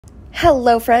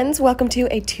Hello friends, welcome to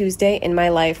a Tuesday in my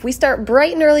life. We start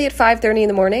bright and early at 5:30 in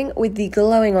the morning with the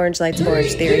glowing orange lights of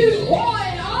Orange Theory.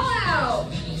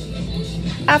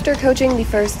 After coaching the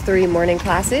first 3 morning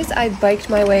classes, I biked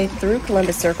my way through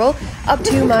Columbus Circle up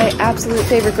to my absolute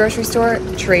favorite grocery store,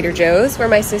 Trader Joe's, where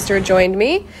my sister joined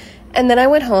me. And then I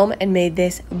went home and made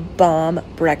this bomb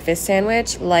breakfast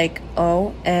sandwich. Like,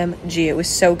 OMG, it was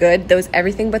so good. Those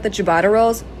everything but the ciabatta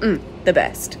rolls, the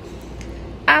best.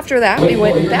 After that, we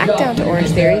went back down to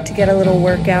Orange Theory to get a little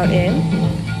workout in.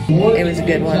 It was a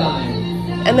good one.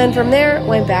 And then from there,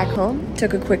 went back home,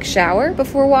 took a quick shower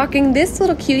before walking this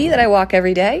little cutie that I walk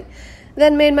every day.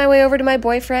 Then made my way over to my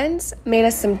boyfriend's, made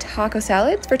us some taco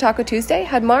salads for Taco Tuesday,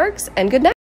 had margs, and good night.